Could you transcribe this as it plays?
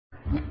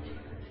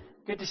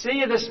Good to see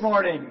you this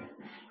morning.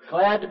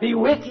 Glad to be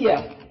with you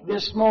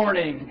this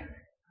morning.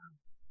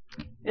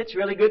 It's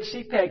really good to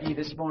see Peggy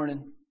this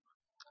morning.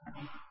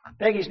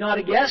 Peggy's not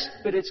a guest,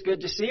 but it's good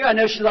to see her. I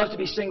know she loves to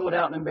be singled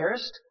out and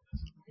embarrassed.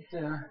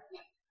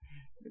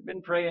 We've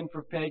been praying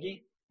for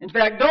Peggy. In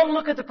fact, don't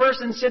look at the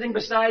person sitting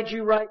beside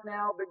you right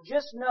now, but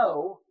just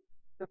know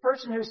the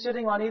person who's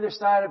sitting on either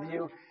side of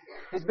you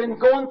has been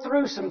going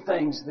through some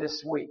things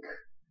this week.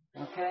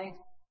 Okay?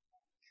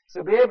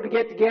 So be able to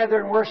get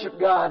together and worship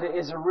God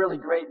is a really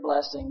great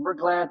blessing. We're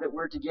glad that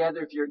we're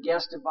together. If you're a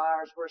guest of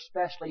ours, we're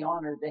especially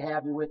honored to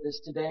have you with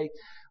us today.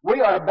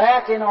 We are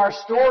back in our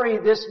story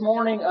this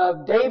morning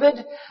of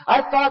David.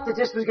 I thought that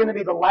this was going to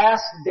be the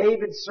last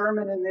David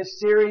sermon in this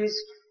series.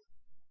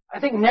 I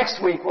think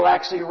next week we'll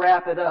actually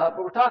wrap it up.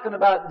 But we're talking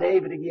about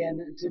David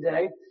again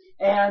today.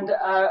 And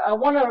I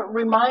want to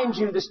remind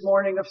you this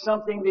morning of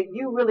something that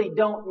you really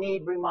don't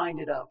need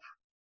reminded of.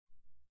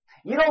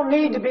 You don't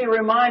need to be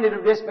reminded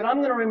of this, but I'm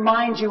going to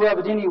remind you of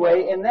it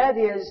anyway, and that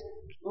is,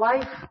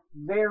 life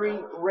very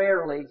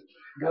rarely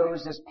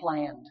goes as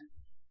planned.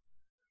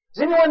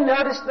 Does anyone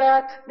notice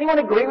that? Anyone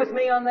agree with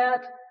me on that?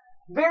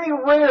 Very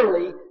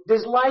rarely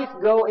does life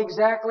go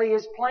exactly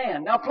as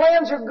planned. Now,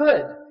 plans are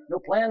good.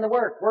 You'll plan the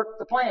work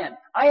the plan.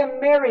 I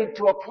am married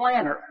to a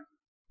planner.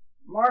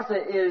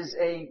 Martha is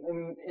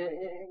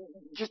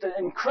just an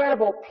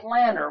incredible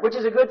planner, which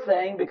is a good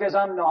thing because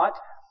I'm not.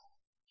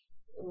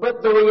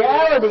 But the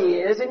reality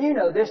is, and you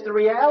know this, the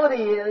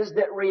reality is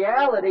that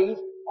reality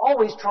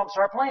always trumps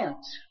our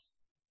plans.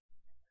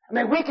 I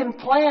mean, we can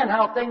plan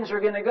how things are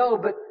going to go,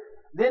 but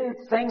then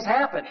things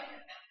happen.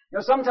 You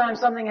know,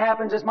 sometimes something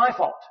happens as my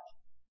fault.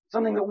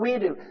 Something that we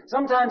do.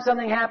 Sometimes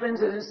something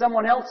happens as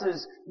someone else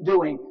is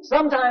doing.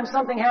 Sometimes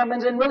something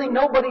happens and really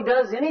nobody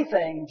does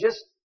anything. Just,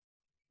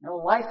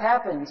 life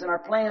happens and our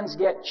plans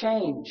get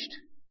changed.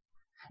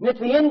 And at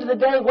the end of the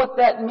day, what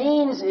that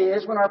means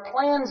is when our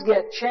plans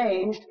get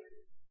changed,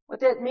 what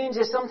that means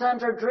is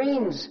sometimes our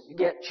dreams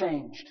get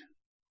changed.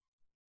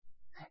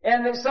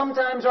 And that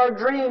sometimes our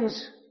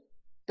dreams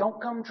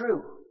don't come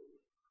true.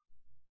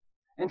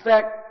 In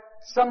fact,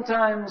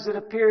 sometimes it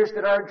appears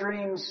that our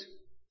dreams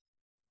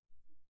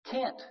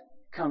can't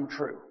come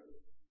true.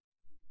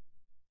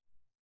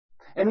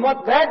 And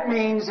what that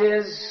means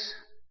is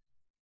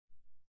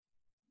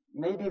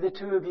maybe the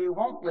two of you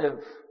won't live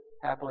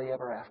happily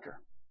ever after.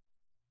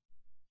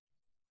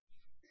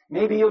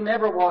 Maybe you'll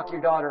never walk your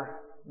daughter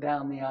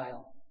down the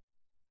aisle.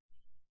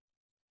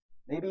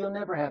 Maybe you'll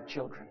never have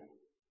children.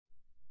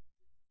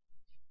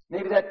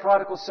 Maybe that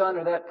prodigal son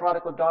or that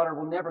prodigal daughter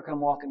will never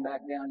come walking back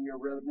down your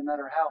road, no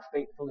matter how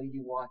faithfully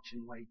you watch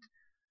and wait.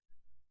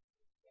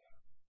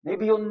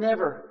 Maybe you'll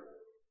never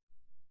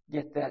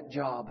get that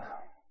job.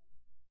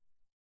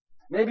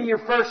 Maybe your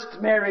first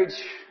marriage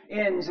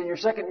ends and your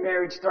second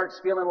marriage starts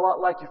feeling a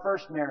lot like your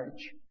first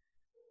marriage.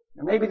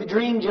 Or maybe the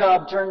dream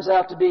job turns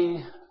out to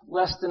be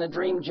less than a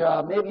dream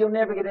job. Maybe you'll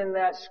never get in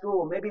that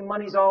school. Maybe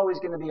money's always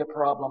going to be a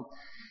problem.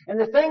 And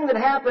the thing that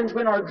happens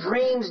when our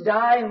dreams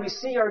die and we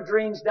see our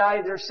dreams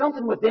die, there's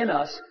something within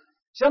us,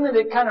 something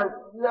that kind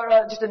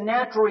of, just a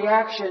natural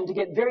reaction to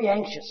get very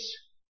anxious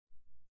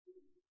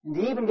and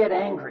to even get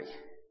angry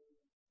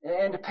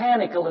and to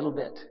panic a little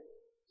bit.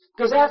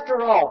 Because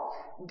after all,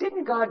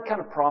 didn't God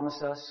kind of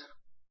promise us?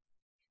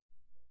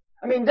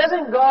 I mean,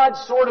 doesn't God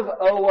sort of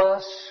owe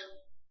us?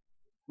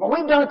 Well,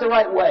 we've done it the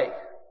right way.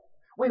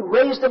 We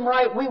raised them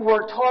right. We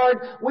worked hard.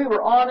 We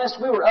were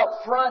honest. We were up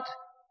front.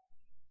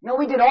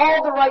 We did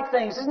all the right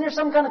things. Isn't there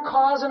some kind of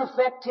cause and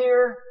effect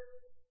here?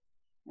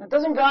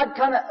 Doesn't God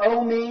kind of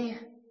owe me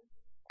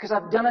because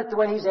I've done it the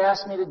way He's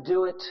asked me to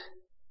do it?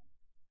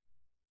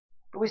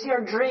 But we see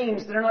our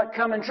dreams that are not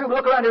coming true. We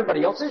look around,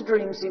 everybody else's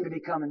dreams seem to be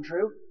coming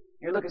true.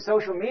 You look at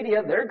social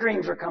media, their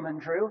dreams are coming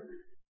true.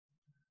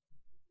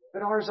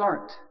 But ours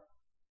aren't.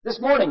 This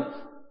morning,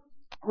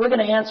 we're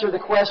going to answer the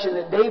question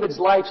that David's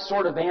life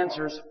sort of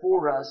answers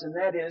for us, and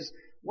that is,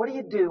 what do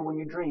you do when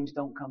your dreams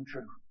don't come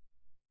true?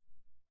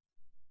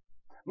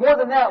 More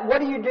than that,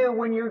 what do you do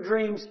when your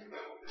dreams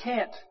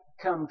can't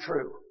come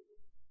true?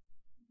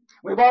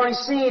 We've already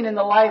seen in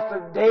the life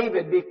of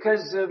David,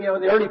 because of,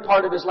 the early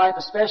part of his life,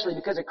 especially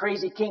because of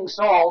crazy King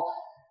Saul,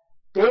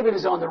 David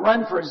is on the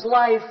run for his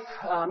life.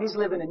 He's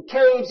living in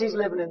caves. He's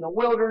living in the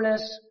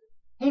wilderness.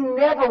 He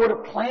never would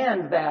have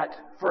planned that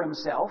for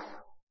himself.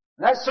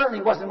 That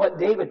certainly wasn't what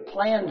David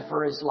planned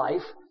for his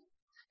life.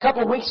 A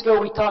couple of weeks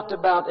ago, we talked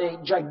about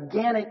a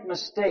gigantic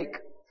mistake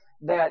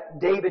that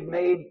David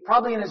made,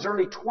 probably in his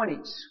early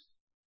 20s.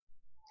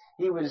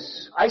 He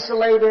was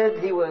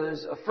isolated, he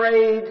was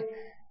afraid,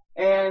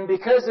 and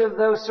because of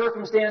those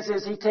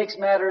circumstances, he takes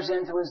matters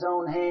into his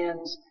own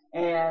hands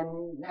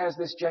and has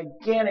this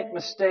gigantic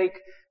mistake,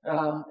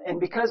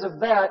 and because of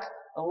that,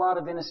 a lot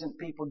of innocent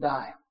people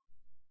die.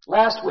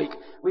 Last week,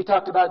 we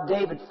talked about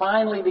David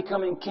finally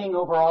becoming king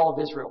over all of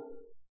Israel.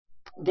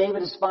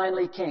 David is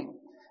finally king.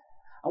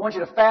 I want you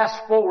to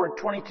fast forward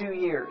 22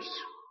 years.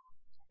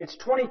 It's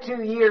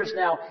 22 years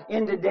now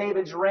into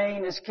David's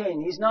reign as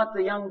king. He's not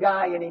the young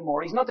guy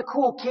anymore. He's not the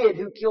cool kid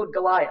who killed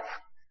Goliath.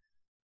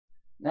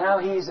 Now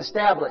he's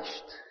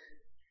established.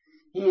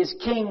 He is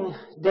King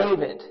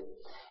David.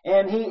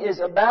 And he is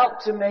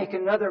about to make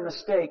another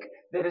mistake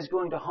that is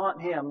going to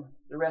haunt him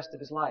the rest of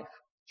his life.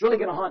 It's really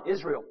going to haunt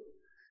Israel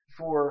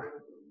for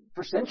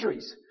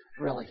centuries,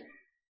 really.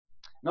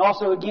 And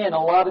also, again,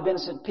 a lot of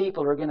innocent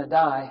people are going to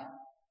die.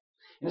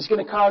 And it's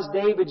going to cause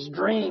David's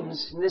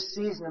dreams in this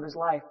season of his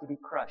life to be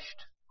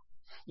crushed.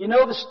 You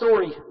know the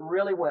story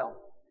really well.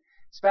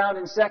 It's found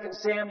in 2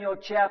 Samuel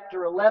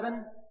chapter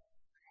 11.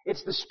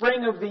 It's the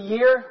spring of the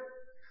year,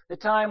 the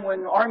time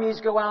when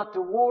armies go out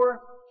to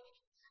war.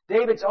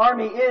 David's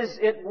army is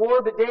at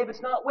war, but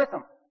David's not with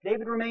them.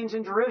 David remains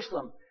in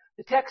Jerusalem.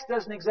 The text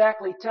doesn't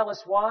exactly tell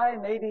us why.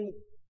 Maybe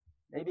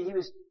he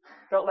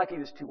felt like he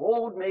was too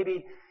old.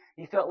 Maybe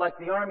he felt like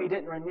the army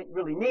didn't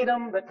really need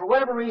him. But for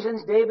whatever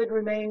reasons, David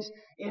remains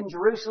in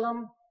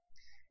Jerusalem.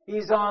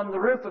 He's on the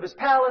roof of his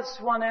palace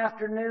one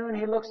afternoon.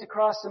 He looks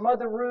across some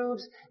other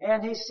roofs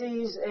and he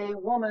sees a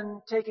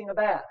woman taking a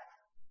bath.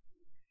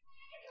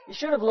 He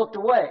should have looked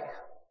away.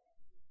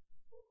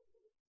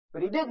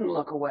 But he didn't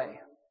look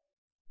away.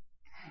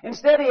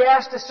 Instead, he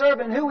asked a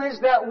servant, "Who is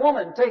that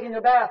woman taking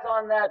a bath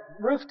on that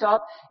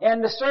rooftop?"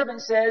 And the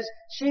servant says,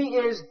 "She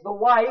is the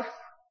wife.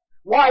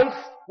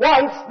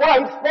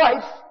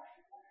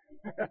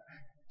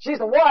 She's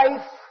the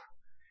wife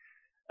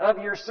of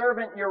your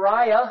servant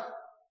Uriah.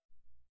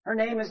 Her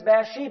name is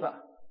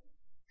Bathsheba."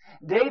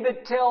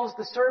 David tells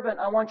the servant,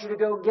 "I want you to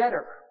go get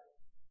her."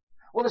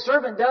 Well, the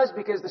servant does,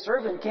 because the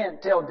servant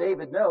can't tell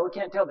David no. He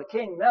can't tell the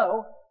king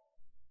no.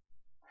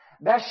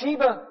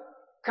 Bathsheba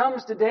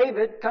comes to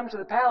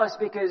the palace,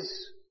 because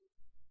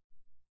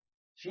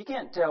she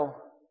can't tell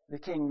the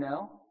king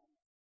no.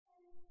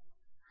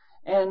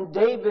 And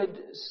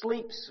David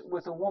sleeps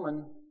with a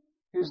woman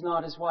who's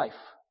not his wife.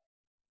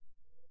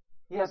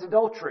 He has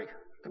adultery,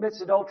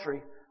 commits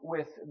adultery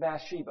with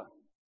Bathsheba,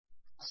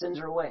 sends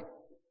her away.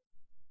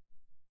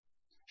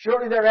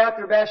 Shortly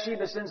thereafter,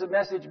 Bathsheba sends a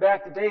message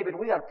back to David,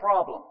 "We got a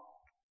problem.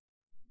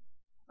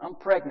 I'm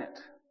pregnant."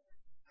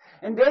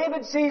 And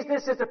David sees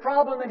this as a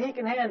problem that he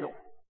can handle.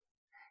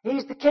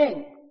 He's the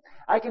king.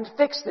 I can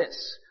fix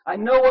this. I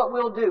know what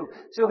we'll do.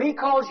 So he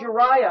calls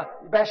Uriah,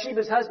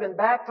 Bathsheba's husband,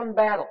 back from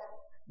battle,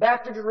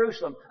 back to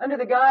Jerusalem, under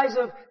the guise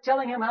of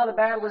telling him how the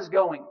battle is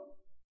going.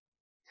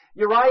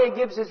 Uriah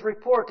gives his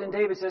report, and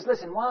David says,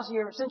 "Listen,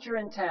 since you're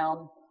in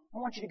town, I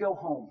want you to go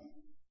home.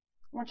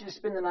 I want you to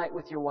spend the night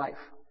with your wife."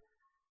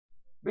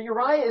 But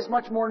Uriah is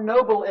much more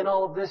noble in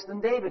all of this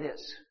than David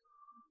is.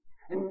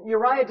 And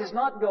Uriah does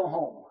not go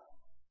home.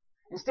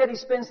 Instead, he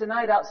spends the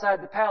night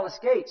outside the palace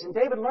gates. And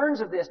David learns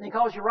of this, and he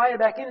calls Uriah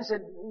back in and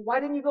said, "Why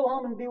didn't you go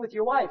home and be with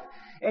your wife?"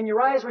 And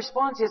Uriah's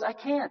response is, "I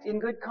can't, in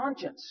good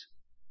conscience.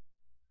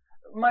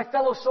 My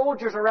fellow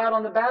soldiers are out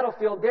on the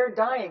battlefield. They're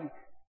dying.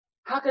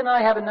 How can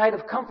I have a night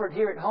of comfort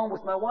here at home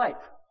with my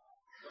wife?"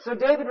 So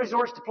David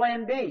resorts to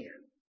plan B.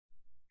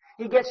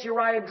 He gets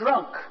Uriah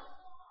drunk.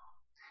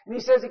 And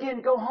he says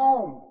again, "Go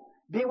home.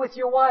 Be with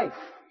your wife."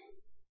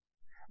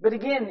 But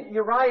again,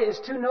 Uriah is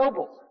too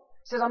noble.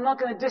 He says, "I'm not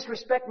going to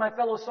disrespect my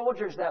fellow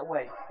soldiers that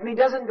way." And he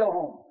doesn't go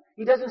home.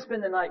 He doesn't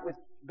spend the night with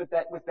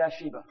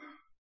Bathsheba.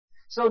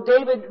 So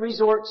David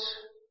resorts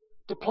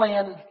to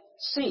plan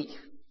C.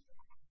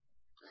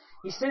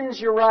 He sends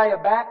Uriah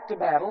back to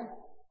battle.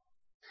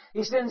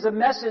 He sends a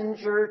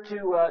messenger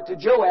to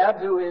Joab,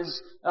 who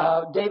is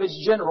David's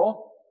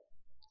general.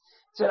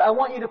 He said, "I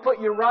want you to put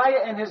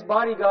Uriah and his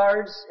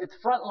bodyguards at the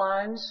front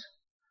lines.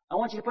 I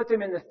want you to put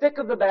them in the thick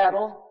of the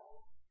battle.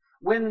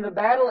 When the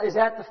battle is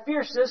at the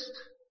fiercest,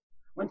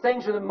 when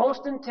things are the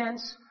most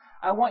intense,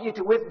 I want you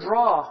to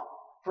withdraw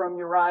from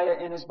Uriah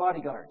and his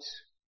bodyguards."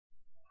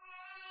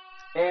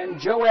 And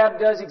Joab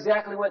does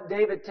exactly what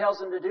David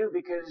tells him to do,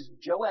 because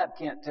Joab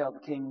can't tell the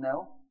king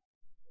no.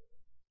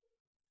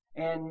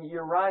 And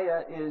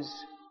Uriah is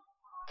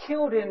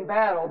killed in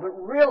battle, but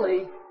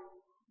really,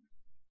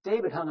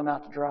 David hung him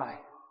out to dry.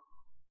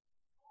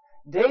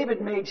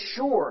 David made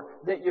sure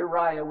that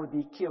Uriah would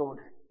be killed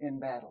in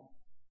battle.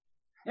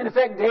 In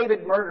effect,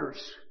 David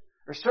murders,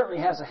 or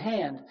certainly has a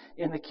hand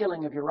in the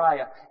killing of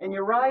Uriah. And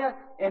Uriah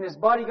and his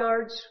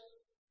bodyguards,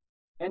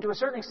 and to a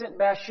certain extent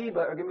Bathsheba,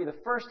 are going to be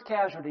the first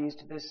casualties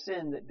to this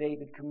sin that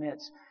David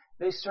commits.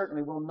 They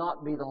certainly will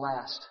not be the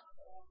last.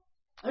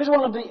 Here's what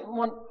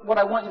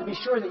I want you to be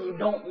sure that you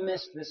don't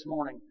miss this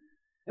morning.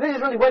 And this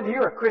is really whether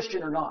you're a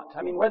Christian or not.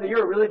 I mean, whether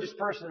you're a religious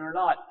person or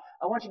not,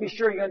 I want you to be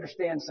sure you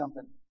understand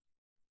something.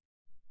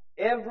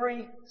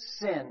 Every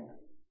sin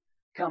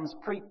comes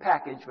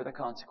pre-packaged with a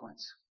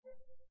consequence.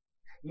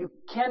 You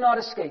cannot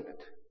escape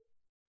it.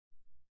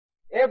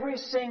 Every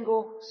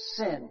single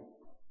sin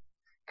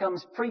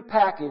comes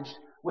pre-packaged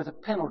with a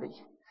penalty.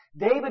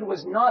 David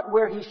was not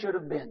where he should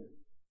have been.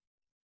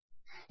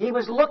 He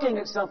was looking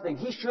at something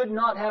he should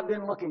not have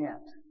been looking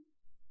at.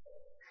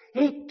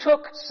 He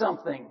took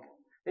something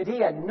that he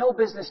had no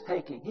business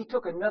taking. He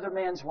took another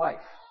man's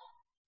wife.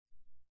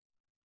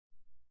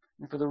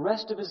 And for the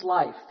rest of his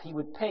life, he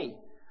would pay.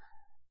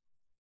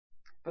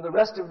 For the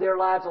rest of their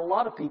lives, a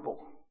lot of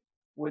people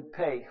would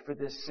pay for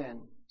this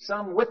sin.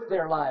 Some with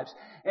their lives.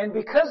 And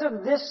because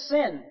of this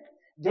sin,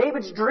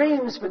 David's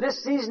dreams for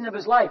this season of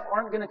his life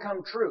aren't going to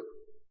come true.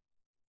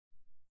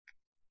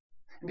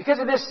 And because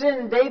of this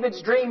sin,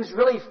 David's dreams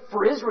really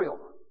for Israel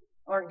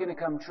aren't going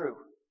to come true.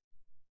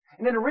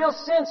 And in a real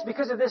sense,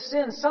 because of this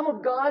sin, some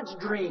of God's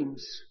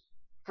dreams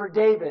for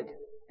David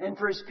and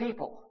for His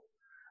people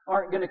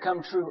aren't going to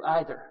come true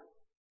either.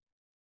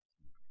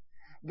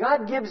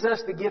 God gives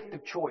us the gift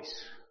of choice.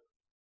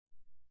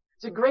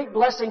 It's a great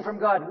blessing from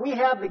God. We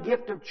have the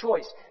gift of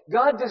choice.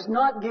 God does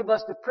not give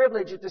us the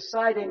privilege of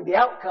deciding the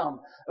outcome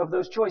of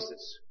those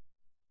choices.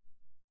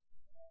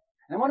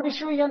 And I want to be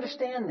sure you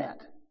understand that.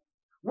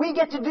 We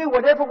get to do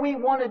whatever we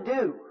want to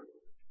do.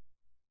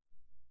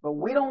 But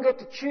we don't get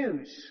to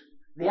choose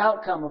the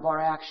outcome of our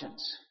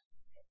actions.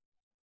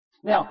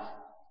 Now,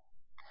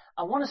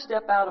 I want to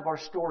step out of our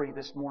story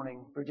this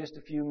morning for just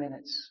a few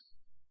minutes.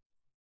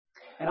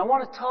 And I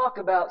want to talk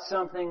about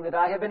something that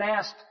I have been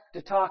asked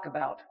to talk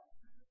about.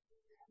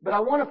 But I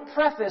want to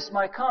preface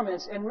my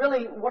comments, and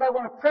really what I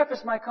want to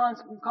preface my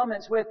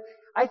comments with,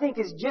 I think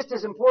is just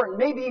as important,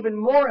 maybe even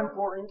more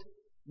important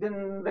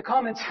than the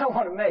comments I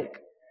want to make.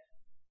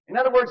 In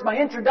other words, my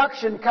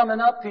introduction coming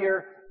up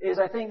here is,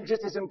 I think,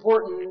 just as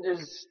important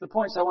as the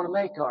points I want to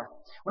make are.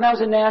 When I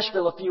was in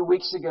Nashville a few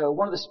weeks ago,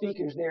 one of the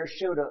speakers there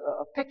showed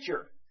a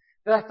picture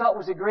that I thought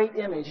was a great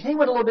image. He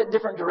went a little bit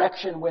different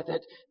direction with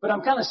it, but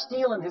I'm kind of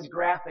stealing his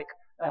graphic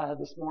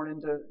this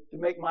morning to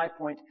make my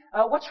point.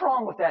 What's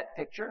wrong with that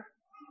picture?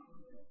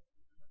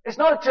 It's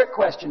not a trick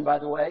question, by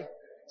the way.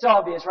 It's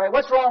obvious, right?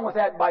 What's wrong with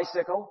that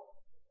bicycle?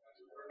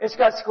 It's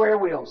got square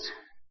wheels.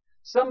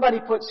 Somebody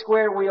put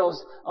square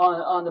wheels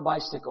on the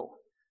bicycle.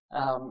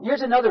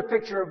 Here's another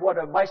picture of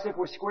what a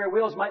bicycle with square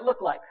wheels might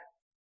look like.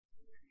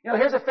 You know,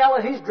 here's a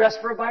fella, he's dressed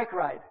for a bike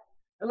ride.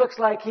 It looks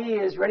like he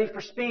is ready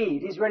for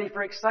speed. He's ready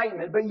for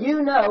excitement. But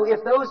you know,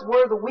 if those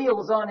were the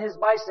wheels on his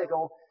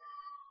bicycle,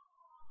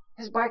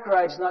 his bike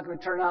ride's not going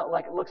to turn out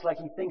like it looks like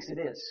he thinks it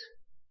is.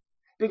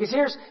 Because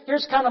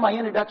here's kind of my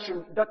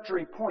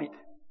introductory point.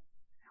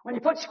 When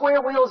you put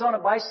square wheels on a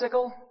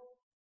bicycle,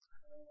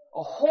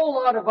 a whole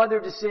lot of other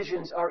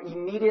decisions are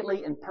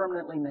immediately and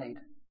permanently made.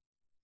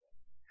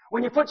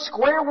 When you put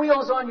square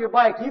wheels on your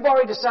bike, you've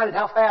already decided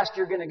how fast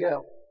you're going to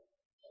go,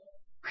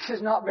 which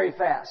is not very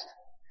fast.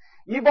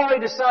 You've already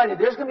decided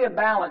there's going to be a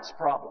balance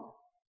problem.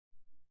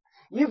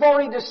 You've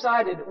already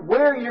decided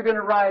where you're going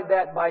to ride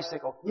that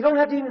bicycle. You don't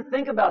have to even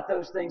think about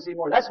those things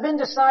anymore. That's been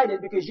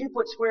decided because you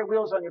put square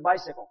wheels on your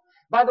bicycle.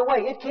 By the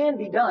way, it can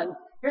be done.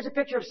 Here's a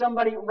picture of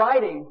somebody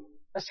riding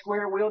a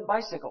square-wheeled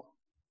bicycle.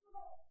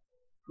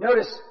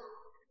 Notice,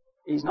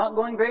 he's not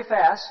going very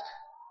fast.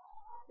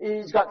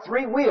 He's got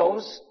 3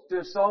 wheels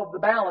to solve the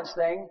balance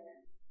thing.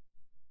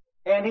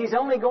 And he's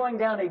only going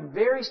down a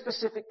very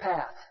specific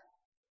path.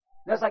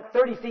 That's like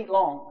 30 feet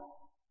long.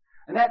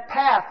 And that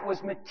path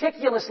was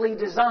meticulously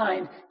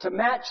designed to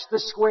match the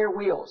square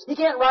wheels. He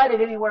can't ride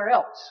it anywhere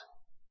else.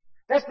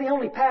 That's the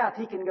only path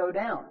he can go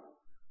down.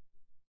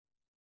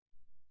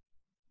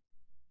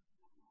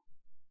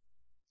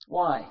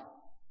 Why?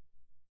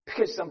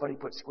 Because somebody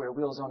put square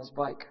wheels on his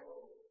bike.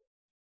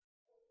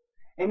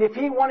 And if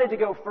he wanted to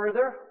go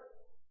further,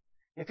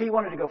 if he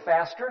wanted to go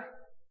faster,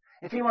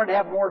 if he wanted to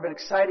have more of an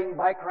exciting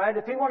bike ride,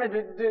 if he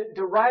wanted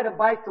to ride a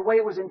bike the way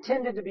it was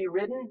intended to be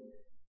ridden,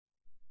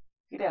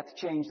 he'd have to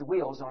change the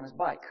wheels on his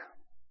bike.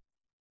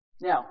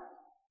 Now,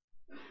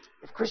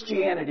 if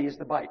Christianity is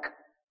the bike,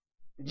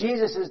 if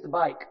Jesus is the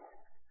bike,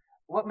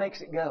 what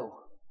makes it go?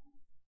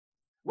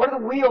 What are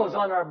the wheels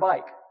on our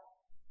bike?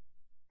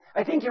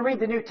 I think you read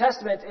the New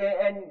Testament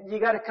and you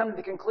got to come to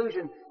the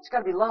conclusion, it's got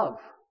to be love.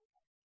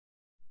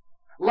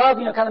 Love,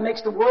 kind of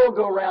makes the world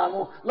go round.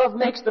 Well, love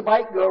makes the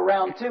bike go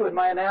round too, in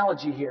my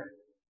analogy here.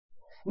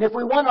 And if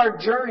we want our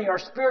journey, our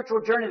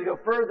spiritual journey to go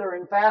further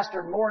and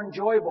faster and more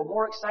enjoyable,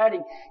 more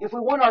exciting, if we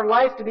want our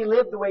life to be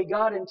lived the way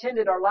God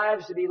intended our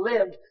lives to be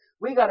lived,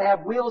 we got to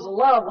have wheels of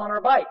love on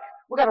our bike.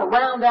 We got to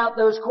round out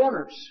those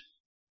corners.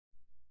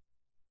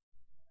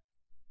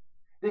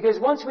 Because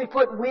once we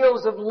put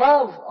wheels of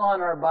love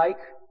on our bike,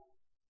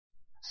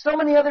 so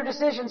many other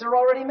decisions are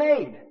already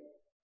made.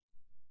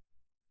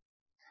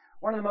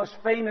 One of the most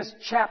famous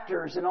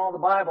chapters in all the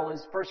Bible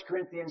is 1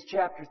 Corinthians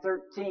chapter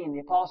 13. The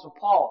Apostle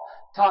Paul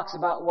talks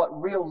about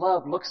what real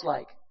love looks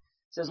like.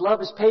 It says,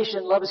 love is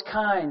patient, love is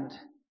kind.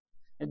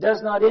 It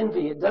does not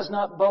envy, it does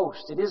not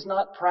boast, it is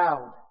not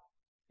proud.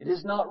 It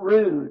is not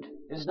rude,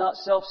 it is not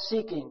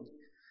self-seeking,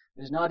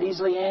 it is not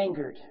easily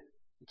angered.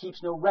 It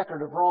keeps no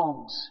record of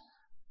wrongs.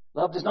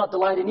 Love does not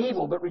delight in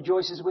evil, but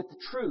rejoices with the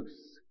truth.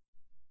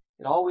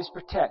 It always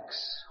protects,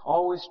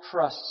 always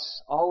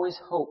trusts, always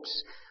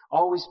hopes,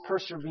 always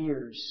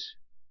perseveres.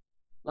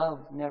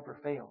 Love never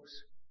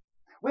fails.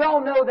 We all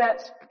know that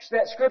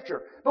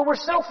scripture, but we're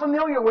so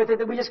familiar with it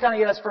that we just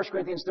kind of, that's 1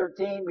 Corinthians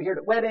 13. We hear it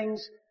at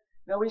weddings.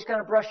 We just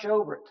kind of brush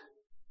over it.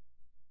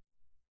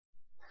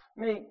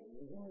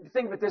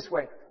 Think of it this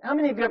way. How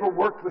many of you ever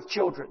worked with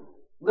children?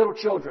 Little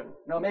children.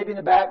 Maybe in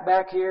the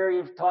back here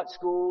you've taught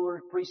school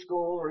or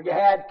preschool or you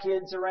had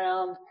kids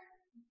around.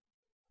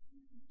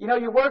 You know,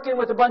 you're working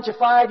with a bunch of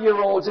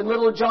 5-year-olds and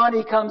little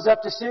Johnny comes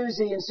up to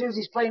Susie and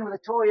Susie's playing with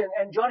a toy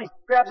and Johnny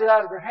grabs it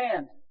out of her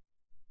hand.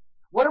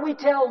 What do we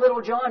tell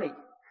little Johnny?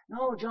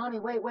 No, Johnny,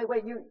 wait.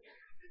 You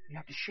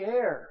have to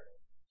share.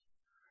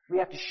 We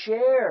have to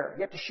share.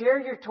 You have to share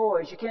your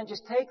toys. You can't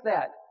just take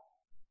that.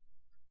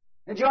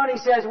 And Johnny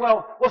says,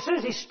 well,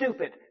 Susie's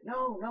stupid.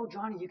 No,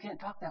 Johnny, you can't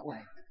talk that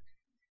way.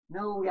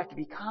 No, we have to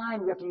be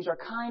kind. We have to use our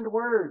kind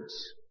words.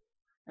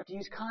 We have to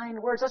use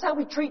kind words. That's how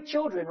we treat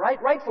children,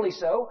 right? Rightfully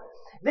so.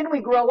 Then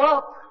we grow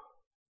up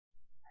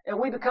and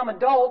we become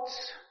adults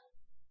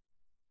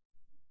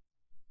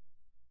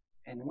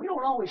and we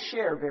don't always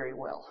share very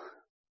well.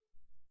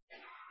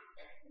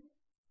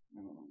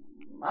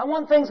 I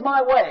want things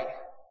my way.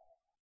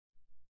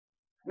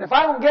 And if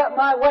I don't get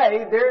my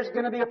way, there's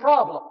going to be a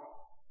problem.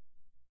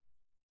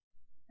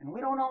 And we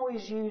don't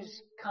always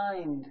use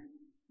kind,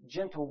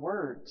 gentle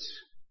words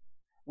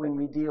when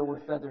we deal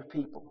with other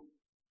people.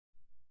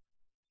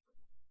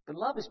 But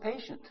love is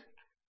patient.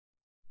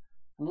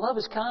 And love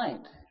is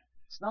kind.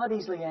 It's not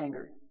easily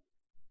angered.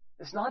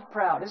 It's not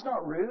proud. It's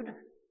not rude.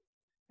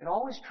 It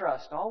always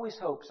trusts, always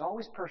hopes,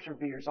 always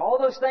perseveres. All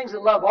those things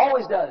that love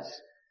always does.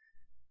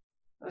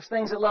 Those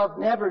things that love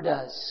never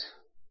does.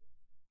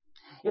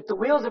 If the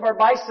wheels of our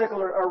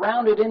bicycle are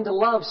rounded into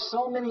love,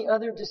 so many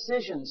other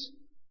decisions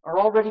are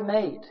already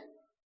made.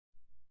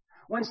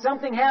 When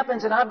something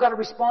happens and I've got to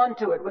respond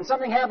to it, when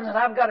something happens and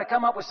I've got to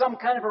come up with some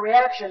kind of a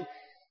reaction,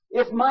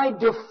 if my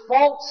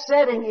default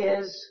setting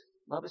is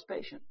love is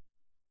patient,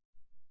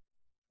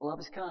 love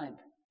is kind,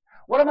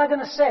 what am I going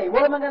to say?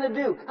 What am I going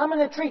to do? How am I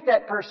going to treat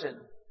that person?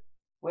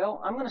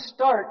 Well, I'm going to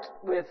start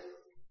with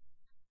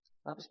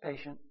love is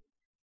patient,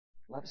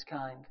 love is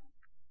kind,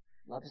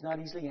 love is not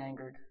easily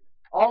angered.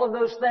 All of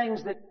those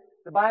things that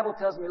the Bible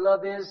tells me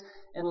love is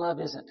and love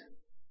isn't.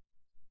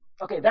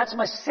 Okay, that's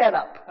my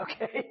setup,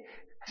 okay?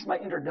 That's my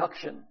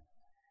introduction.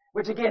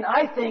 Which again,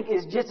 I think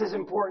is just as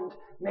important,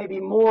 maybe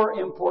more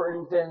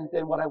important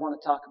than what I want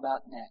to talk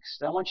about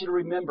next. I want you to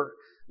remember,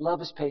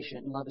 love is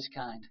patient and love is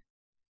kind.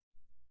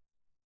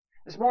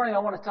 This morning I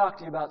want to talk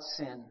to you about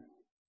sin.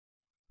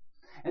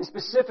 And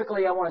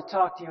specifically I want to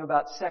talk to you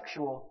about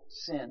sexual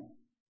sin.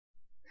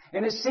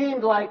 And it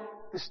seemed like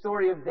the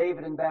story of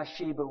David and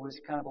Bathsheba was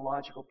kind of a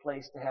logical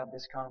place to have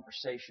this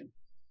conversation.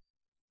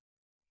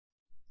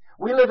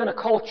 We live in a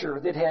culture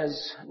that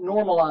has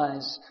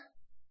normalized,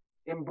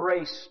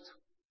 embraced,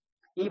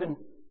 even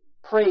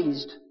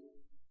praised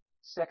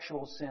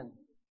sexual sin.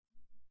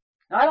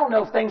 Now, I don't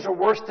know if things are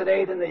worse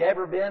today than they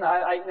ever been.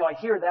 I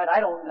hear that. I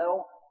don't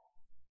know.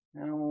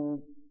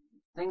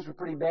 Things were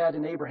pretty bad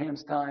in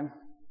Abraham's time.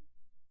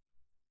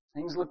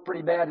 Things looked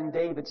pretty bad in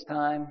David's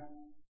time.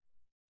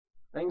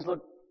 Things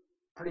looked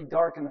pretty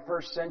dark in the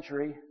first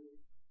century.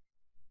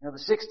 The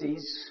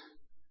 60s,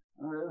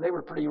 they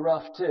were pretty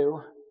rough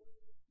too.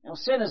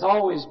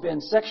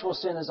 Sexual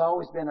sin has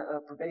always been a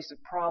pervasive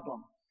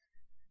problem.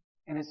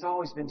 And it's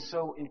always been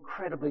so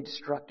incredibly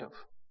destructive.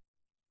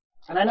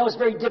 And I know it's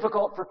very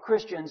difficult for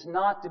Christians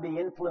not to be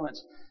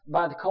influenced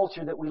by the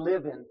culture that we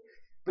live in,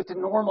 but to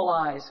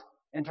normalize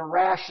and to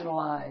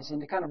rationalize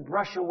and to kind of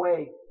brush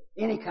away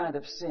any kind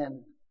of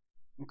sin,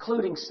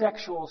 including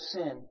sexual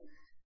sin,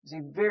 is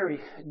a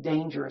very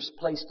dangerous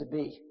place to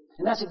be.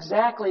 And that's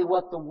exactly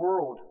what the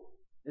world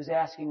is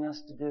asking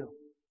us to do.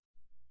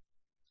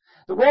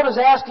 The world is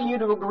asking you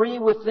to agree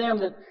with them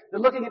that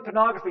looking at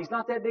pornography is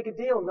not that big a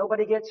deal.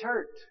 Nobody gets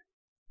hurt.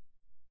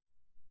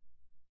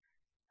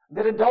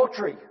 That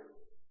adultery,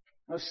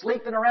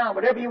 sleeping around,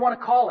 whatever you want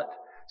to call it,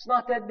 it's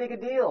not that big a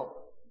deal.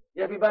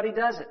 Everybody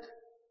does it.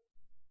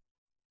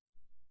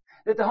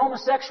 That the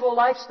homosexual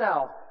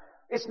lifestyle,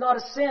 it's not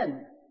a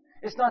sin.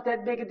 It's not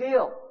that big a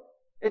deal.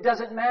 It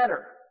doesn't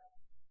matter.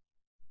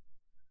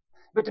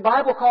 But the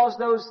Bible calls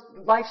those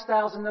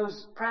lifestyles and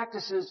those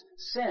practices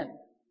sin.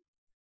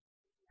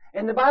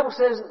 And the Bible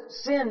says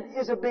sin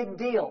is a big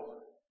deal.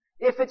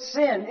 If it's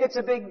sin, it's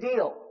a big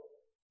deal.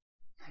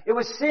 It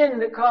was sin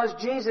that caused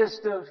Jesus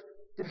to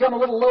become a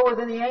little lower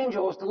than the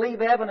angels, to leave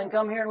heaven and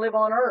come here and live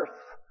on earth.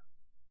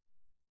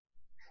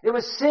 It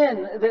was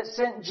sin that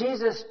sent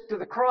Jesus to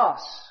the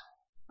cross.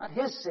 Not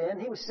his sin,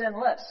 he was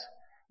sinless,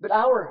 but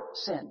our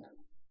sin.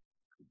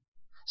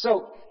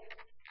 So,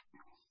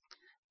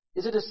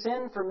 is it a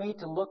sin for me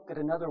to look at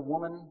another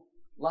woman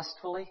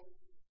lustfully?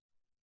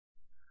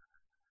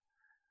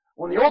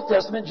 Well, in the Old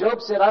Testament,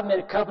 Job said, I've made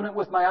a covenant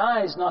with my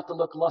eyes not to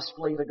look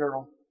lustfully at a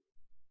girl.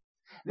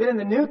 Then in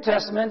the New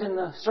Testament, in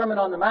the Sermon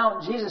on the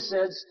Mount, Jesus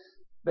says,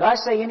 but I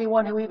say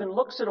anyone who even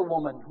looks at a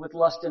woman with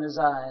lust in his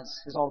eyes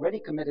has already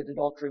committed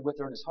adultery with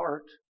her in his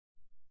heart.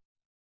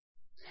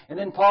 And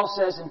then Paul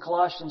says in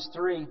Colossians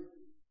 3,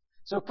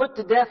 so put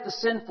to death the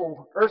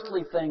sinful,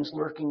 earthly things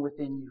lurking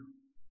within you.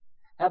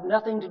 Have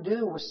nothing to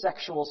do with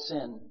sexual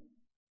sin,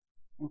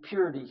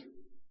 impurity,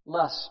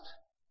 lust,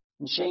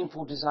 and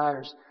shameful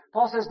desires.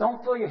 Paul says,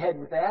 don't fill your head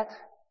with that.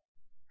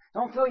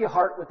 Don't fill your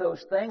heart with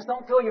those things.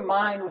 Don't fill your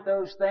mind with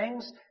those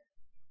things.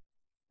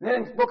 And then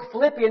in the book of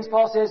Philippians,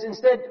 Paul says,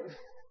 instead,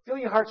 fill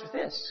your hearts with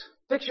this.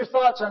 Fix your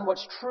thoughts on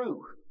what's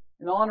true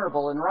and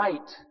honorable and right.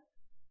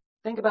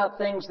 Think about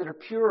things that are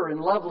pure and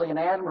lovely and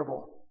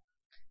admirable.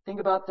 Think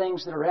about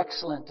things that are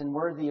excellent and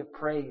worthy of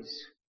praise.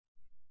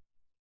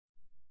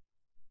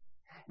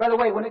 By the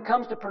way, when it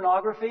comes to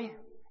pornography,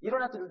 you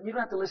don't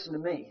have to listen to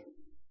me.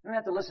 You don't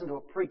have to listen to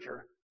a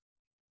preacher.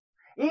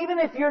 Even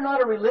if you're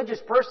not a religious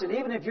person,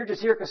 even if you're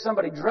just here because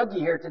somebody drugged you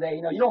here today,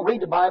 you don't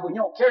read the Bible, you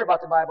don't care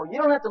about the Bible, you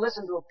don't have to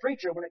listen to a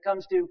preacher when it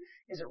comes to,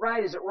 is it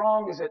right, is it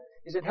wrong,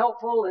 is it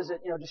helpful, is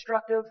it,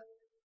 destructive?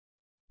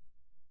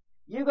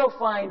 You go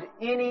find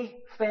any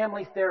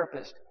family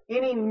therapist,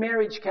 any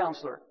marriage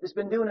counselor that's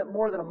been doing it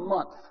more than a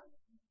month,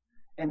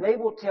 and they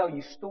will tell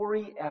you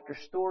story after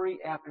story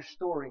after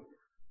story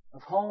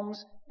of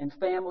homes and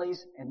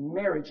families and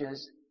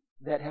marriages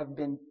that have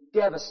been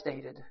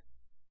devastated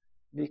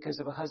because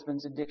of a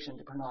husband's addiction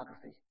to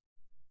pornography.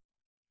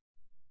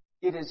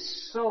 It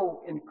is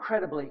so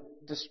incredibly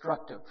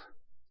destructive.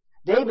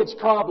 David's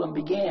problem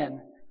began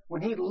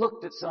when he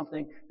looked at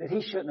something that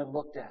he shouldn't have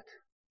looked at.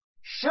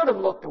 Should have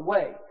looked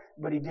away,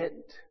 but he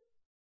didn't.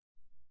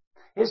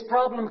 His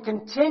problem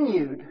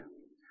continued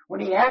when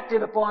he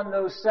acted upon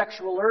those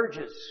sexual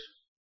urges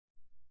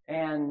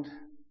and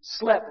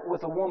slept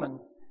with a woman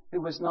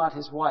who was not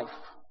his wife.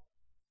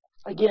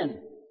 Again,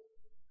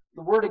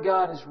 the Word of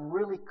God is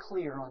really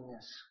clear on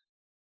this.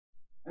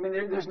 I mean,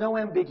 there's no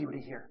ambiguity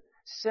here.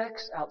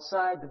 Sex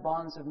outside the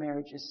bonds of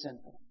marriage is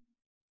sinful.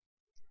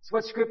 It's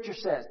what Scripture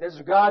says. Those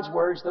are God's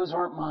words. Those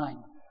aren't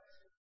mine.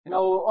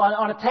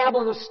 On a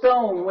tablet of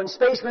stone, when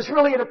space was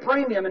really at a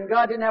premium and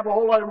God didn't have a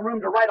whole lot of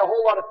room to write a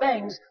whole lot of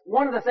things,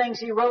 one of the things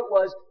He wrote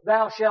was,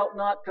 "Thou shalt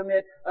not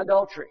commit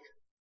adultery."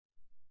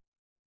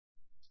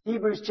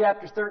 Hebrews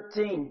chapter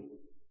 13.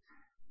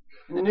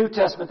 In the New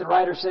Testament, the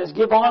writer says,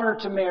 "Give honor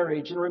to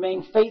marriage and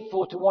remain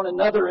faithful to one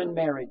another in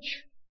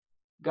marriage.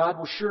 God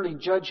will surely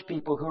judge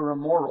people who are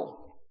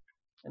immoral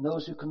and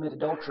those who commit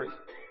adultery."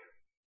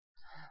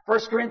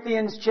 1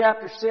 Corinthians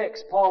chapter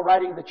 6, Paul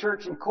writing to the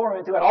church in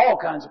Corinth who had all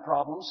kinds of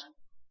problems.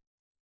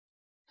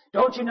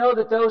 "Don't you know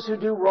that those who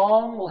do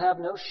wrong will have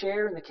no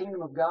share in the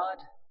kingdom of God?"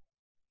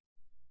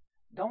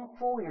 Don't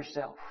fool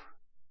yourself.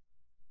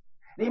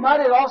 And he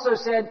might have also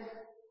said,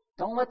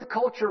 don't let the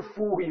culture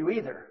fool you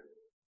either.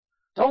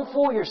 Don't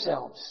fool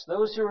yourselves.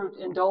 Those who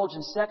indulge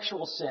in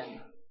sexual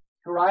sin,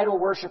 who are idol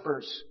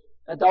worshippers,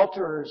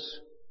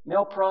 adulterers,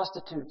 male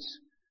prostitutes,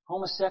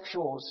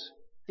 homosexuals,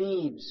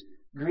 thieves,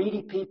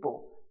 greedy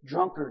people,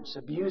 drunkards,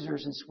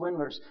 abusers, and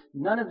swindlers,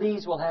 none of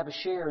these will have a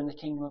share in the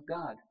kingdom of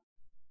God.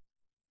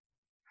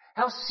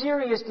 How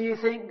serious do you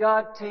think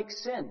God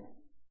takes sin?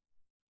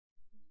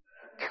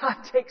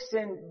 God takes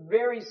sin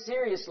very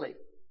seriously.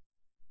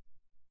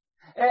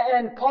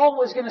 And Paul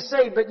was going to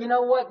say, but you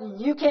know what?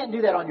 You can't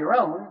do that on your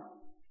own.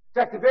 In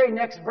fact, the very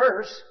next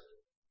verse,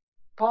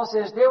 Paul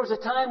says, there was a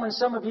time when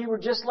some of you were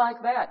just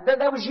like that.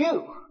 That was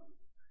you.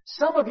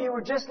 Some of you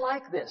were just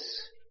like this.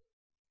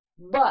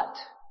 But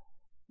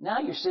now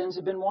your sins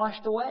have been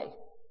washed away.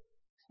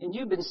 And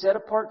you've been set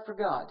apart for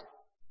God.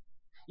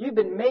 You've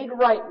been made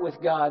right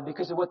with God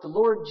because of what the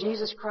Lord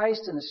Jesus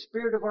Christ and the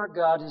Spirit of our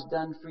God has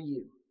done for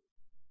you.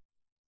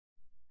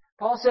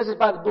 Paul says it's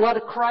by the blood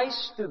of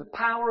Christ, through the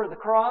power of the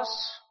cross,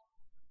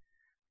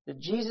 that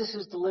Jesus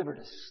has delivered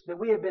us, that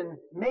we have been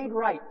made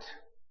right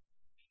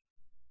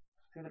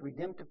through the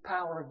redemptive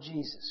power of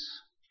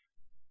Jesus.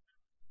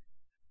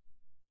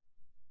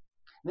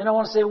 And then I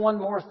want to say one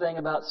more thing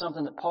about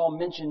something that Paul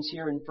mentions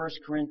here in 1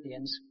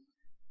 Corinthians.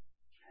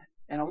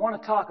 And I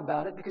want to talk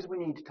about it because we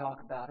need to talk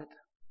about it.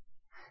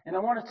 And I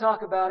want to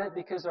talk about it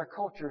because our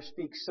culture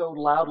speaks so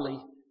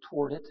loudly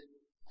toward it.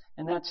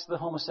 And that's the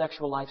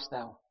homosexual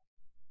lifestyle.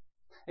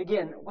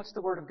 Again, what's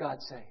the Word of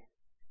God say?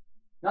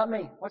 Not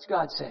me. What's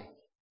God say?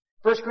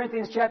 1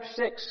 Corinthians chapter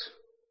 6,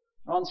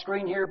 on the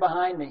screen here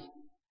behind me.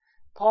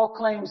 Paul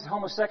claims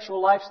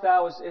homosexual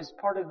lifestyle is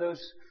part of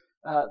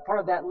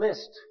that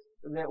list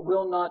that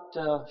will not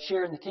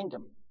share in the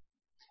kingdom.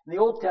 In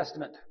the Old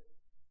Testament,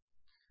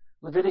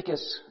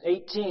 Leviticus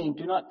 18,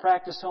 do not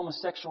practice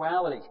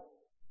homosexuality.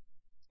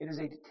 It is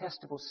a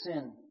detestable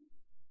sin.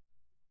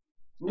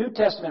 New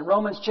Testament,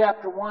 Romans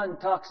chapter 1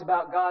 talks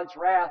about God's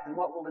wrath and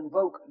what will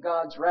invoke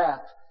God's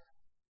wrath.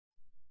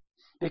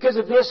 Because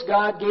of this,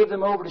 God gave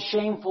them over to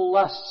shameful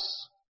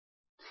lusts.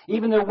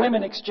 Even their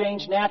women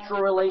exchanged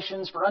natural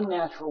relations for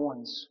unnatural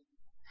ones.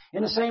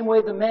 In the same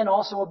way, the men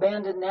also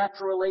abandoned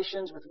natural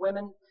relations with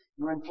women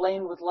and were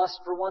inflamed with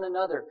lust for one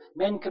another.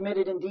 Men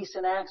committed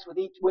indecent acts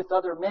with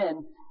other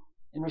men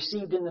and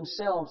received in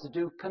themselves the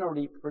due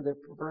penalty for their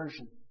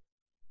perversion.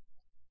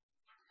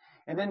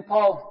 And then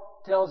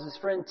Paul tells his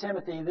friend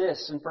Timothy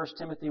this in 1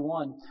 Timothy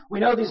 1. We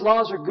know these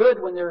laws are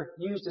good when they're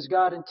used as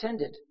God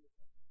intended.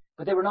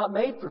 But they were not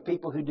made for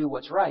people who do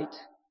what's right.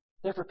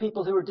 They're for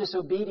people who are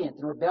disobedient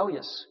and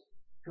rebellious,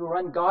 who are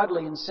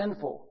ungodly and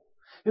sinful,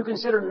 who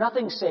consider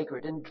nothing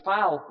sacred and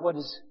defile what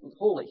is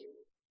holy,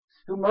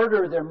 who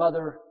murder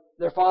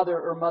their father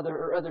or mother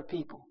or other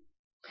people.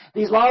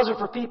 These laws are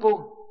for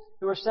people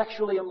who are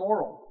sexually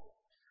immoral,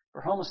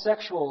 for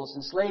homosexuals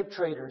and slave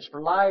traders,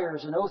 for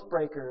liars and oath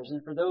breakers,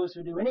 and for those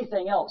who do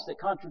anything else that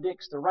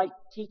contradicts the right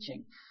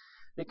teaching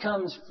that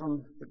comes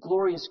from the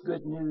glorious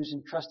good news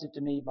entrusted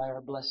to me by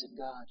our blessed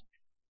God.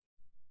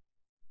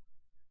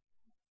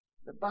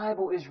 The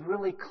Bible is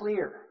really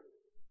clear.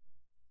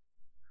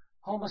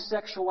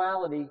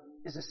 Homosexuality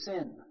is a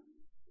sin.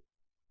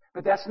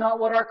 But that's not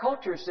what our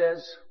culture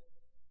says.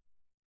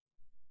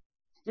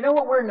 You know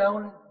what we're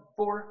known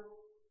for?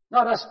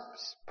 Not us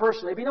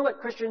personally, but you know what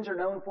Christians are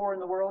known for in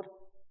the world?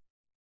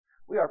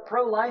 We are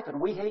pro-life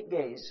and we hate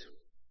gays.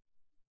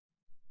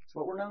 That's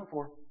what we're known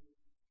for.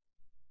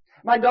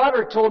 My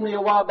daughter told me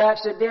a while back,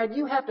 said, Dad,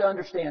 you have to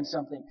understand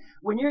something.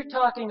 When you're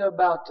talking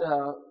about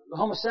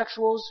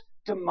homosexuals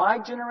to my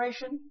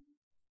generation,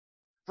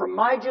 from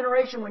my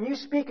generation, when you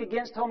speak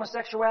against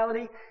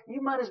homosexuality,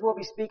 you might as well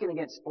be speaking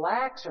against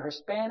blacks or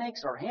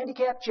Hispanics or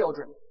handicapped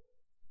children.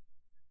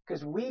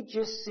 Because we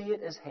just see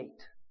it as hate.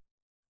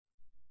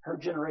 Her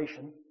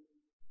generation.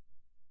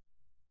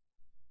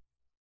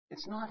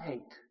 It's not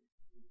hate.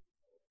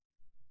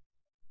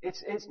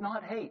 It's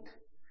not hate.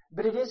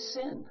 But it is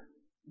sin.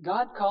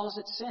 God calls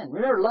it sin.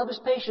 Remember, love is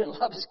patient,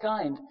 love is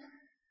kind.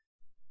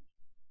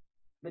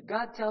 But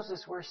God tells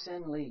us where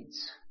sin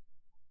leads.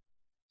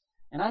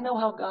 And I know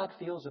how God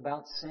feels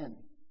about sin.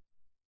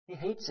 He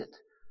hates it.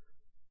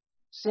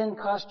 Sin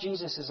cost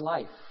Jesus his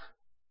life.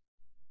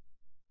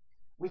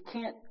 We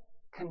can't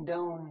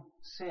condone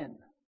sin.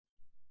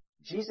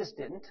 Jesus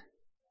didn't.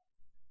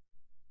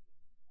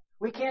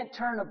 We can't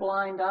turn a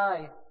blind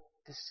eye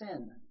to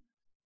sin.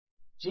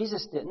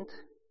 Jesus didn't.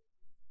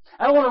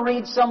 I don't want to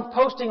read some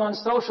posting on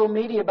social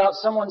media about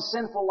someone's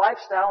sinful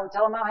lifestyle and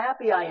tell them how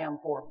happy I am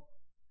for them.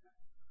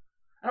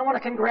 I don't want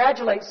to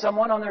congratulate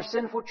someone on their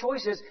sinful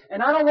choices,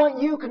 and I don't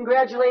want you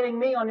congratulating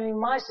me on any of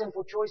my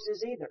sinful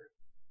choices either.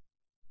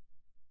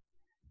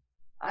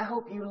 I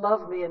hope you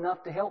love me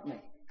enough to help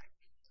me.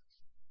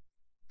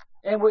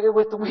 And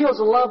with the wheels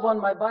of love on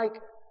my bike,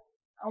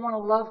 I want to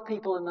love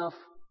people enough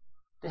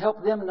to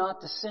help them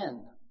not to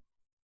sin.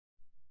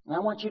 And I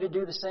want you to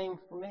do the same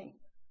for me.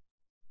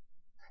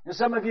 Now,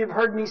 some of you have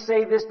heard me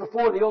say this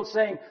before, the old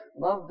saying,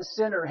 love the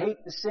sinner, hate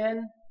the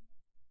sin.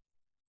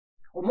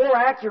 Or more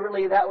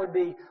accurately, that would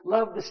be,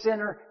 love the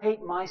sinner,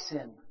 hate my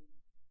sin.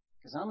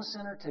 Because I'm a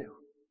sinner too.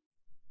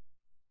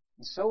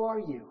 And so are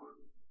you.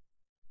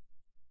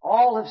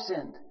 All have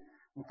sinned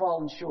and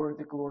fallen short of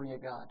the glory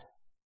of God.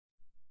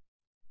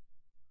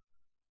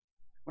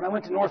 When I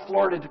went to North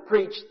Florida to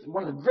preach,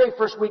 one of the very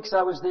first weeks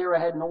I was there, I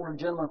had an older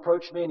gentleman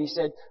approach me and he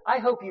said, I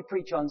hope you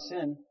preach on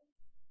sin.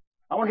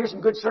 I want to hear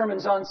some good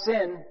sermons on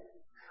sin.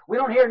 We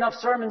don't hear enough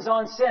sermons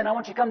on sin. I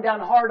want you to come down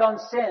hard on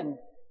sin.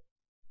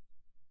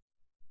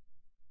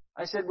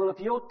 I said, well, if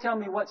you'll tell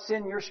me what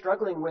sin you're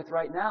struggling with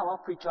right now, I'll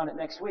preach on it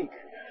next week.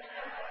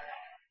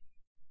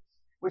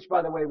 Which,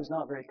 by the way, was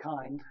not very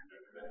kind.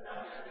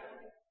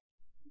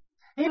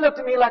 He looked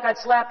at me like I'd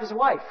slapped his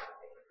wife.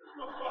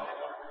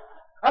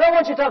 I don't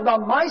want you to talk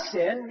about my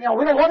sin. You know,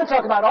 we don't want to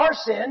talk about our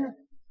sin.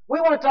 We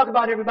want to talk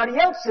about everybody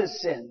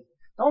else's sin.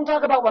 Don't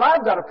talk about what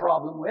I've got a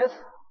problem with.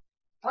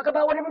 Talk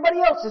about what everybody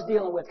else is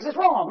dealing with, because it's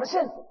wrong, it's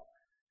sinful.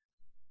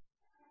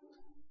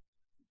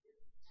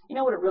 You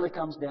know what it really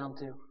comes down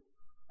to?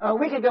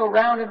 We could go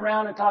round and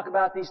round and talk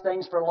about these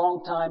things for a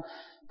long time,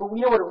 but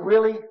you know what it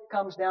really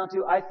comes down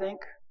to, I think?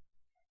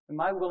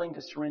 Am I willing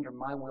to surrender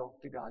my will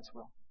to God's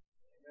will?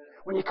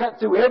 When you cut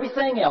through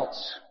everything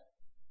else,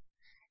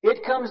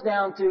 it comes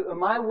down to,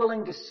 am I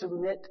willing to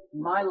submit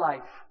my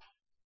life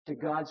to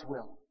God's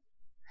will?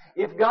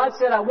 If God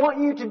said, I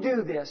want you to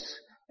do this,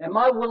 am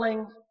I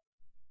willing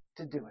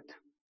to do it?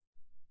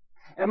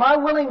 Am I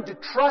willing to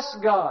trust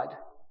God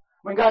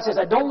when God says,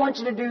 I don't want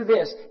you to do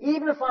this,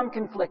 even if I'm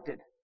conflicted?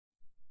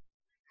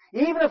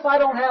 Even if I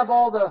don't have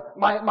all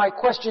my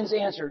questions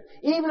answered.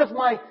 Even if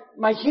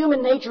my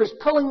human nature is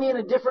pulling me in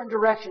a different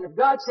direction. If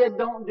God said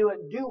don't do it,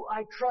 do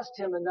I trust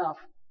Him enough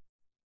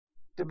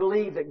to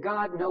believe that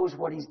God knows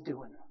what He's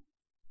doing?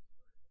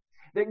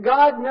 That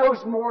God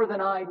knows more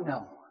than I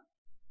know.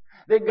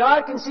 That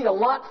God can see a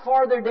lot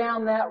farther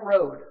down that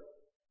road.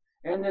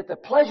 And that the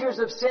pleasures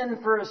of sin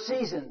for a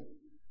season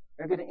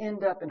are going to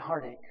end up in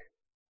heartache.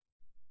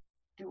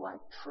 Do I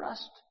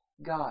trust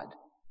God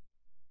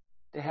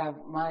to have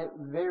my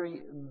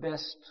very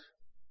best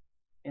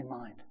in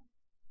mind?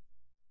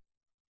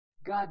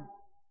 God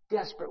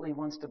desperately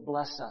wants to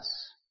bless us.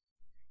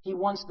 He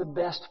wants the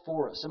best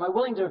for us. Am I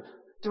willing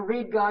to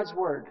read God's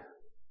Word?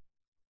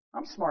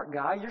 I'm a smart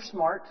guy. You're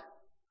smart.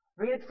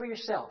 Read it for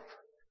yourself.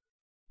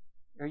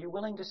 Are you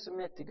willing to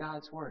submit to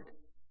God's Word?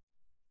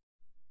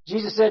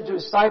 Jesus said to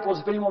His disciples,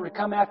 if anyone would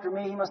come after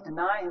me, he must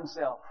deny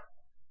himself,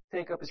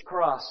 take up his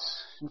cross,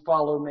 and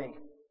follow me.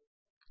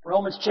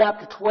 Romans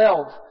chapter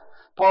 12,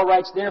 Paul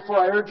writes, therefore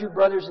I urge you,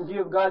 brothers, in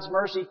view of God's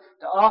mercy,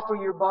 to offer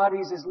your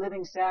bodies as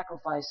living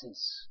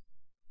sacrifices,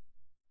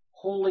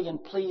 holy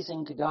and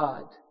pleasing to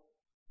God,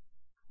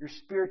 your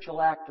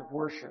spiritual act of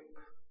worship.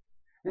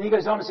 And he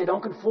goes on to say,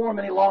 don't conform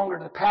any longer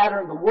to the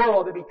pattern of the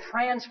world, but be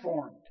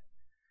transformed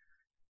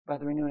by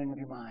the renewing of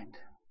your mind.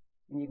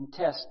 And you can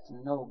test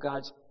and know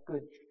God's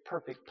good,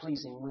 perfect,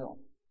 pleasing will.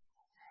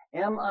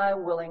 Am I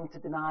willing to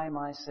deny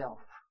myself,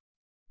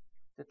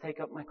 to take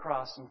up my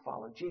cross and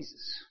follow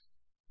Jesus?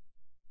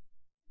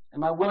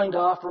 Am I willing to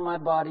offer my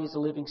body as a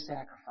living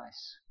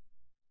sacrifice?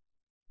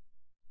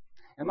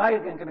 Am I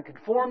going to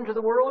conform to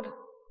the world?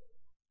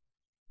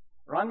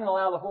 Or I'm going to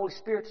allow the Holy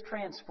Spirit to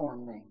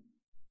transform me?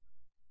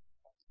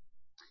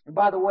 And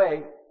by the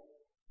way,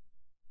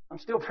 I'm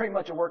still very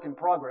much a work in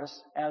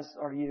progress, as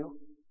are you.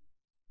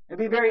 It'd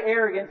be very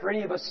arrogant for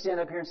any of us to stand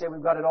up here and say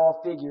we've got it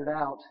all figured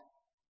out.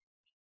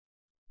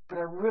 But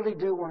I really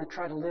do want to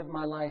try to live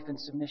my life in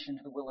submission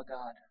to the will of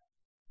God.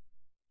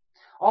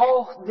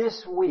 All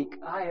this week,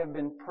 I have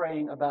been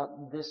praying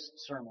about this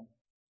sermon.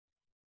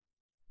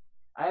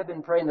 I have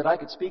been praying that I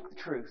could speak the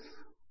truth.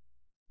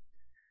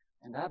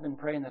 And I've been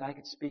praying that I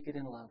could speak it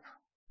in love.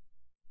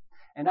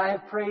 And I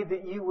have prayed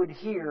that you would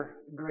hear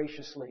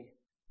graciously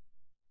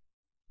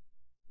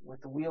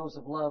with the wheels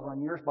of love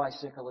on your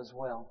bicycle as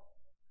well.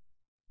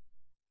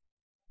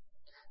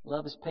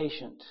 Love is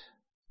patient.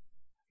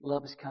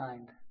 Love is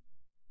kind.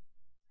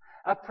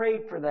 I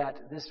prayed for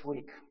that this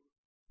week.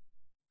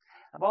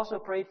 I've also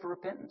prayed for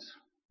repentance.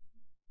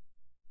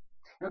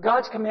 You know,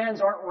 God's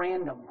commands aren't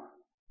random.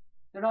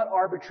 They're not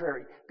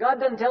arbitrary. God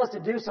doesn't tell us to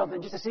do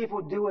something just to see if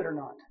we'll do it or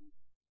not.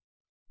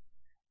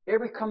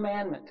 Every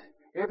commandment,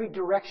 every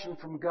direction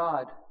from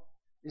God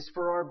is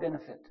for our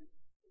benefit.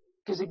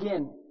 Because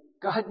again,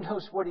 God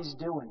knows what He's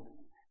doing.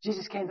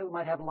 Jesus came that we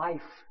might have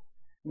life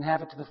and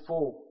have it to the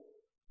full.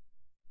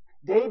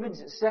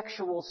 David's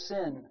sexual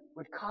sin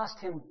would cost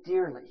him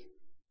dearly.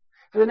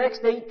 For the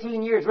next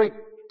 18 years, right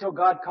till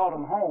God called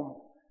him home,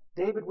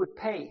 David would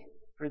pay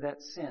for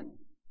that sin.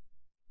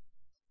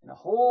 And a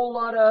whole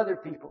lot of other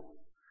people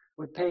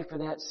would pay for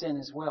that sin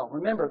as well.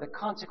 Remember, the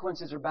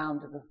consequences are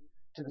bound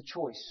to the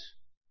choice.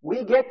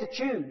 We get to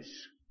choose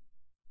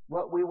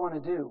what we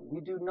want to do. We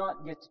do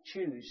not get to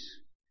choose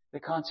the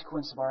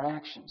consequence of our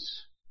actions.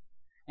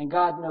 And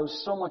God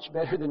knows so much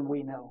better than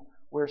we know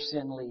where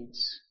sin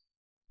leads.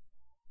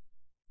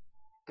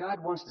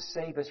 God wants to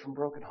save us from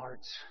broken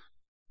hearts,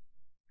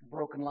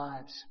 broken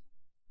lives.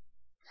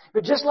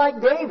 But just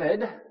like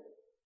David,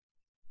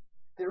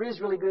 there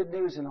is really good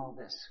news in all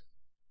this.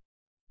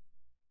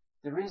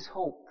 There is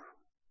hope.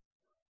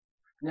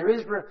 There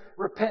is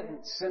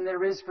repentance and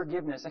there is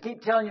forgiveness. I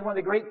keep telling you one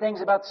of the great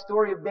things about the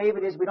story of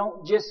David is we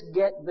don't just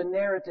get the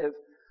narrative.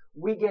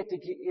 We get to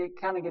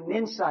kind of get an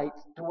insight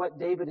to what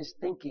David is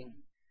thinking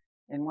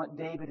and what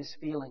David is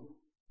feeling.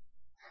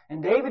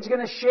 And David's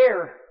going to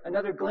share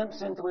another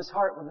glimpse into his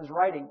heart with his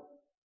writing.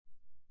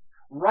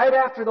 Right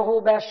after the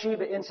whole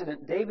Bathsheba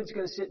incident, David's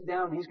going to sit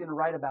down and he's going to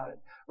write about it.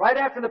 Right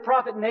after the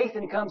prophet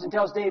Nathan comes and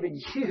tells David,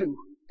 you,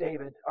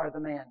 David, are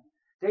the man.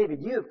 David,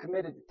 you have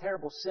committed a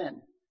terrible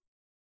sin.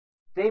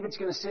 David's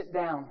going to sit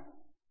down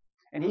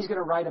and he's going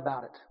to write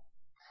about it.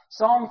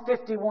 Psalm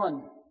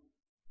 51,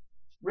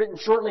 written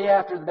shortly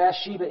after the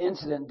Bathsheba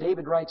incident,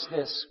 David writes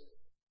this.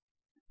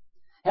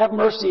 Have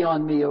mercy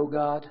on me, O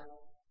God,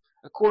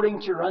 according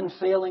to your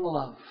unfailing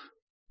love,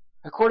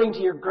 according to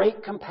your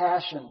great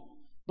compassion.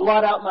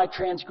 Blot out my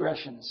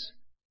transgressions.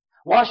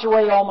 Wash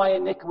away all my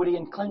iniquity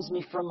and cleanse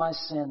me from my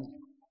sin.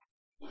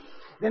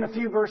 Then a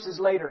few verses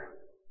later,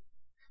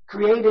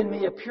 create in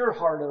me a pure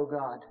heart, O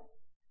God,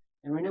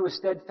 and renew a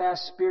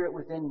steadfast spirit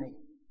within me.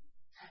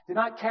 Do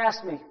not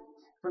cast me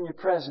from your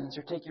presence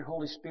or take your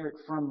Holy Spirit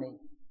from me.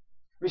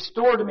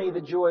 Restore to me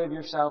the joy of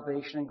your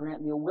salvation and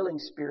grant me a willing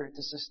spirit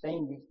to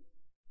sustain me.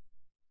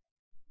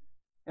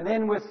 And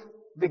then with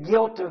the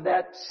guilt of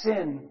that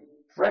sin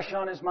fresh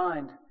on his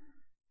mind,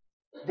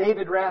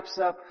 David wraps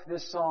up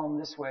this psalm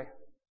this way.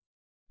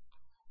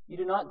 You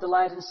do not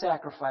delight in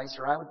sacrifice,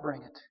 or I would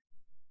bring it.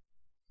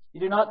 You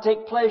do not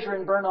take pleasure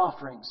in burnt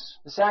offerings.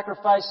 The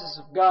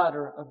sacrifices of God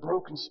are a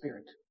broken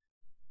spirit.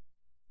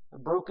 A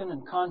broken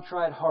and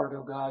contrite heart,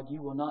 O God,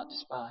 you will not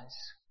despise.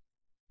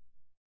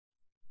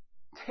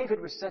 David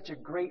was such a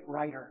great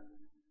writer.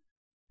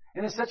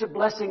 And it's such a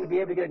blessing to be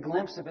able to get a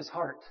glimpse of his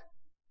heart.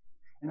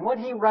 And what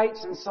he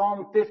writes in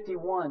Psalm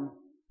 51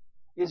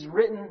 is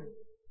written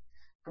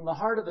from the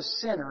heart of a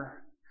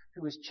sinner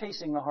who is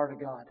chasing the heart of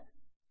God.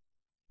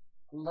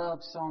 I love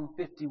Psalm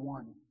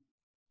 51.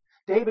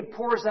 David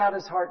pours out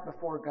his heart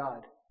before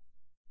God.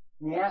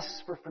 And he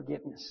asks for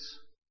forgiveness.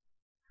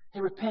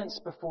 He repents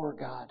before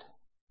God.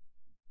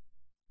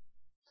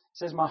 He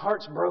says, my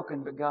heart's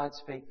broken, but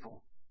God's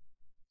faithful.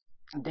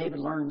 And David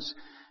learns,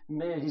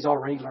 he's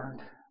already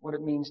learned what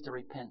it means to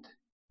repent.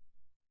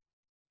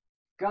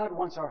 God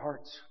wants our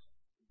hearts.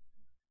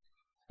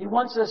 He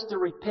wants us to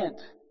repent.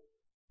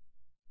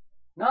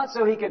 Not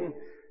so He can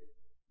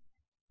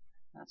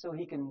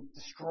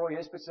destroy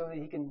us, but so that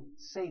He can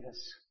save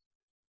us.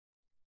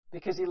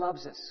 Because He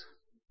loves us.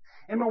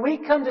 And when we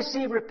come to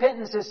see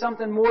repentance as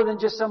something more than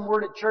just some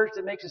word at church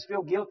that makes us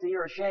feel guilty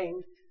or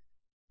ashamed,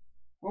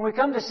 when we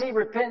come to see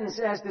repentance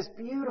as this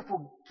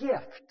beautiful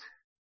gift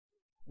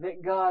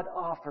that God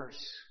offers,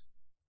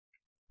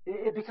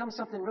 it becomes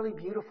something really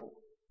beautiful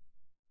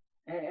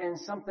and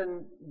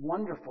something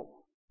wonderful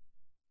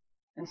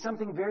and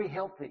something very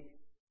healthy.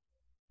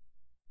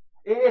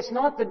 It's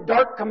not the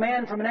dark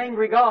command from an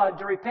angry God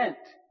to repent.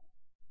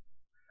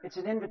 It's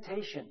an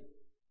invitation.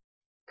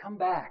 Come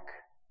back.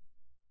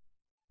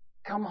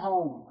 Come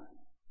home.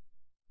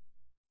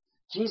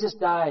 Jesus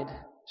died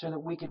so that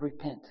we could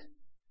repent.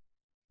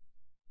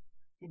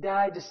 He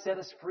died to set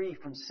us free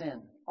from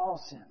sin,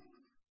 all sin.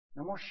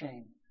 No more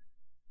shame.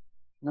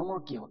 No more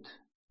guilt.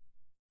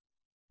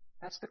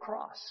 That's the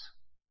cross.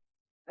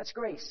 That's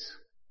grace.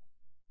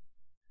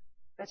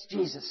 That's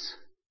Jesus.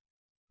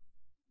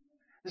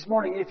 This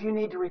morning, if you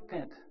need to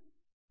repent,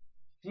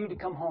 if you need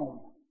to come home,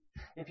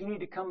 if you need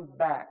to come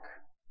back,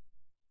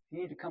 if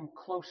you need to come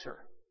closer,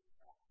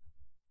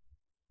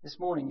 this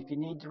morning, if you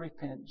need to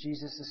repent,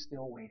 Jesus is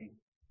still waiting.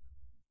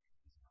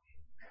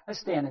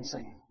 Let's stand and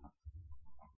sing.